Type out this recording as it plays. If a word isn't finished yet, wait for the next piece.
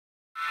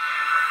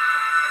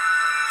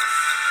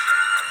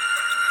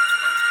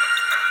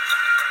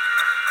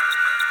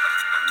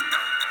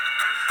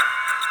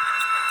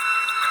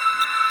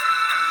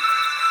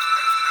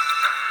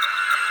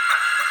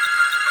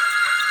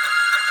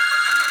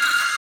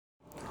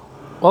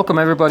Welcome,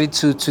 everybody,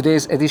 to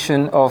today's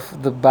edition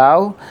of The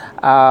Bow,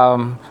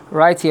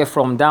 right here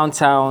from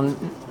downtown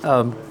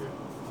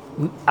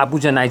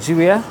Abuja,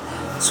 Nigeria.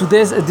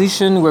 Today's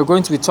edition, we're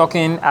going to be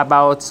talking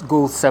about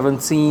Goal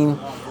 17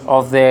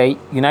 of the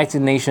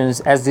United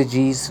Nations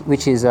SDGs,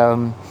 which is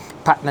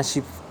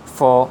Partnership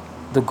for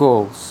the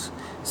Goals.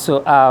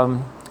 So,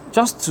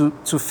 just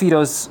to feed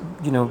us,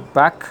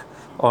 back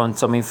on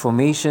some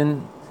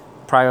information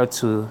prior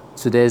to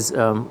today's,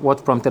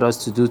 what prompted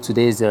us to do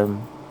today's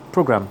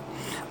program.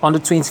 On the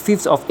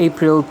 25th of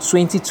April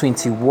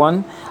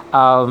 2021,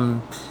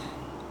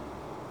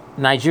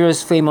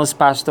 Nigeria's famous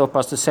pastor,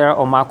 Pastor Sarah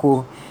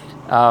Omaku,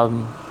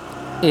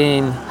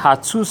 in her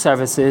two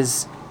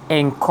services,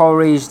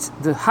 encouraged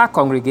her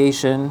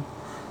congregation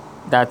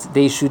that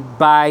they should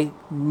buy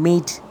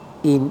made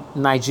in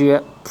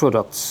Nigeria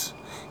products.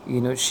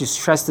 She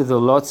stressed it a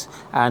lot,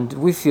 and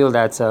we feel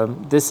that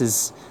this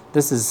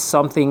is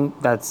something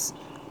that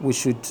we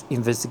should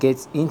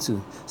investigate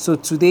into. So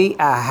today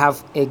I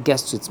have a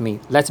guest with me.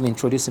 Let him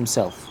introduce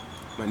himself.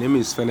 My name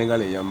is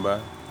Fenegal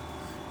Eyamba.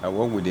 I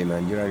work with the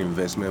Nigerian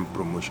Investment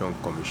Promotion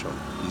Commission.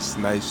 It's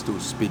nice to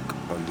speak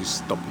on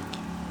this topic.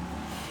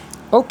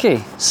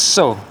 Okay,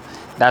 so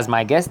that's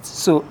my guest.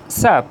 So,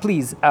 sir,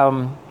 please,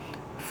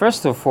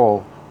 first of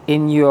all,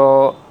 in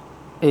your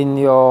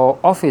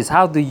office,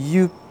 how do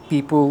you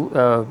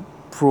people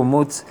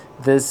promote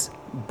this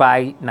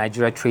Buy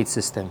Nigeria trade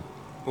system?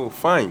 Oh,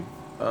 fine.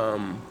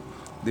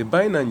 The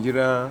Buy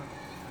Nigeria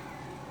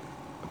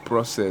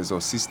process or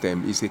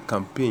system is a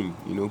campaign,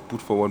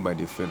 put forward by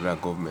the federal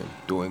government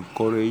to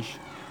encourage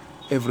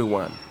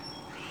everyone,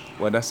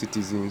 whether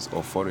citizens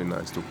or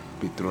foreigners, to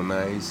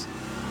patronize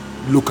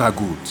local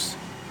goods.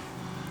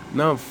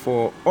 Now,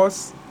 for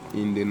us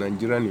in the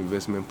Nigerian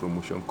Investment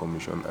Promotion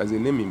Commission, as the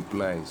name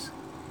implies,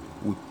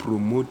 we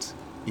promote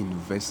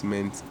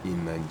investment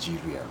in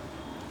Nigeria.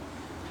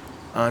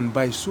 And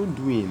by so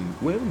doing,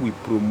 when we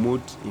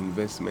promote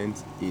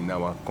investment in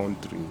our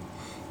country,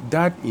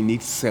 that in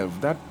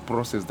itself, that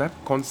process, that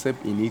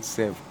concept in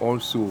itself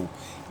also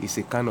is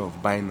a kind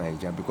of buy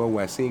Nigeria, because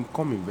we are saying,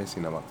 come invest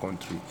in our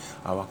country.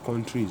 Our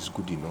country is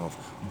good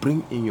enough.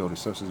 Bring in your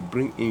resources,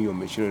 bring in your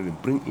machinery,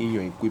 bring in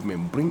your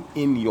equipment, bring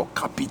in your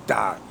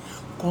capital.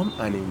 Come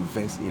and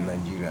invest in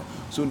Nigeria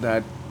so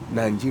that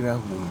Nigeria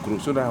will grow,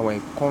 so that our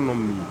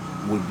economy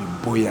will be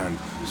buoyant,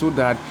 so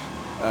that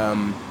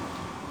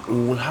we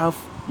will have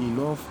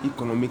enough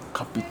economic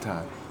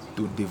capital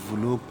to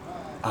develop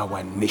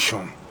our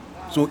nation.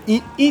 So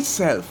in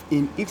itself,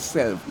 it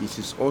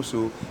is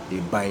also a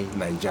Buy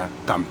Nigeria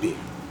campaign.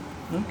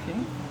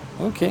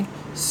 Okay.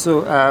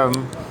 So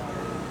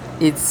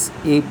it's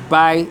a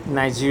Buy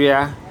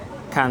Nigeria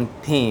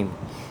campaign.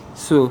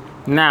 So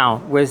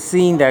now we're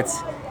seeing that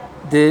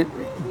the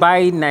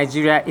Buy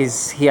Nigeria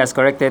he has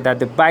corrected that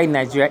the Buy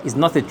Nigeria is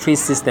not a trade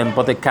system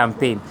but a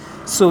campaign.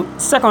 So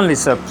secondly,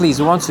 sir, please,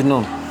 we want to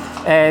know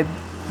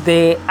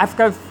the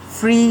Africa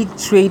Free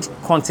Trade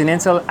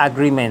Continental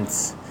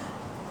Agreement.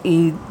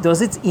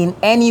 Does it in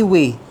any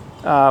way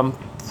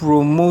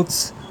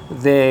promote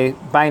the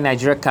Buy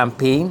Nigeria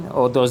campaign,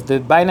 or does the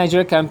Buy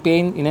Nigeria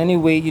campaign in any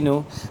way,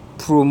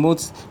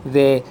 promote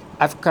the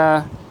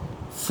Africa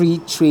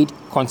Free Trade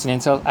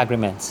Continental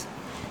Agreement?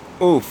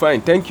 Oh, fine,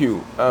 thank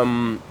you.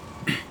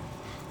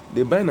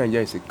 The Buy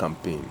Nigeria is a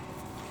campaign.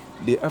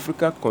 The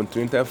Africa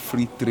Continental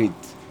Free Trade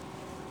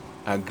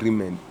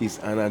Agreement is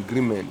an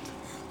agreement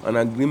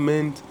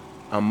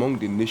among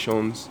the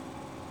nations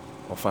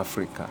of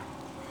Africa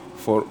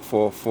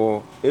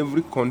for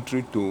every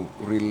country to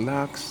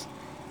relax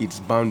its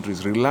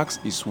boundaries, relax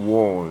its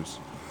walls,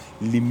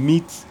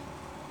 limit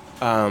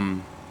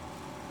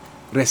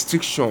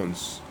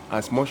restrictions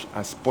as much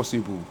as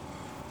possible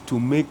to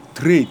make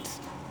trade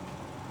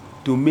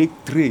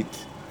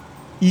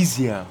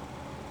easier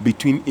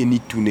between any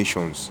two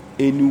nations,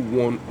 any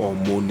one or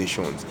more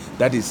nations.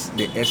 That is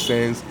the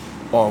essence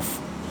of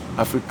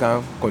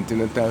African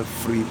Continental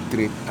Free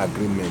Trade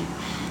Agreement.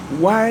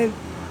 While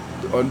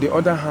on the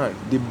other hand,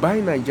 the Buy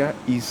Nigeria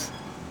is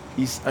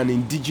an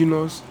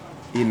indigenous,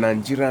 a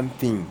Nigerian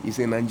thing. It's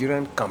a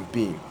Nigerian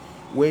campaign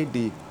where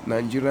the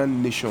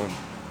Nigerian nation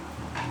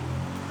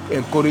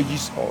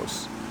encourages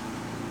us,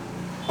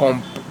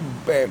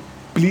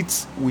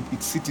 pleads with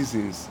its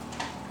citizens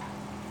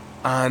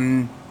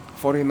and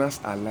foreigners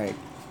alike,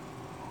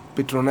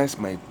 patronize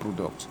my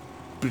product,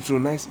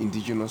 patronize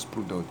indigenous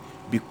product,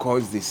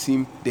 because they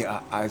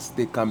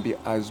can be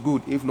as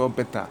good, if not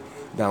better,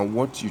 than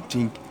what you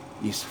think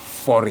is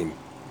foreign.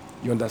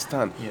 You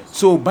understand? Yes.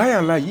 So by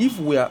and large,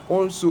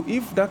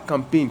 if that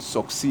campaign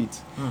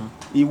succeeds,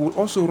 it will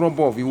also rub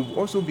off. It will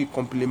also be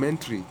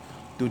complementary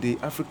to the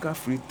Africa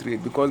Free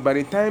Trade, because by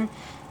the time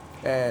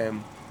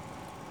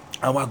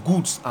our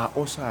goods are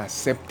also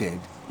accepted,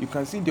 you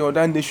can see the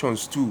other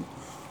nations too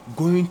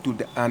going to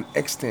an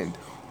extent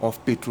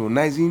of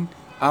patronizing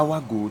our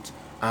goods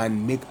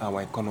and make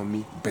our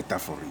economy better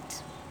for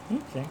it.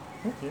 Okay,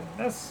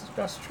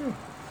 that's true.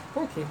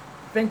 Okay,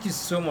 thank you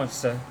so much,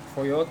 sir,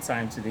 for your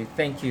time today.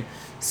 Thank you.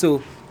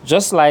 So,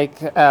 just like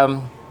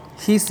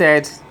he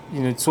said,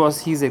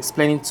 he's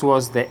explaining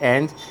towards the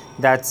end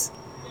that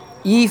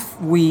if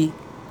we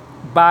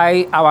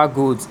buy our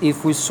goods,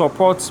 if we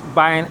support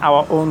buying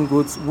our own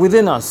goods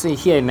within us, say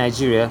here in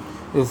Nigeria,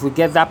 if we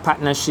get that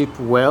partnership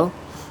well,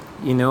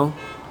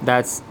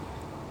 that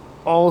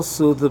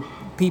also the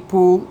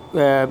people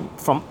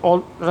from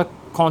all other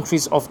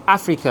countries of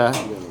Africa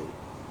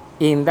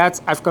in that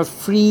Africa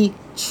Free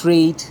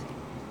Trade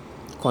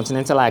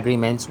Continental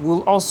Agreement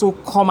will also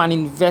come and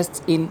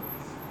invest in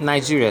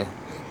Nigeria.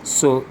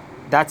 So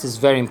that is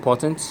very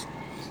important.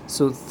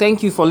 So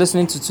thank you for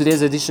listening to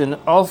today's edition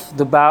of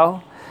The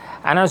Bow.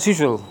 And as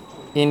usual,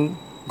 in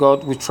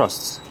God we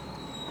trust.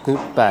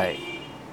 Goodbye.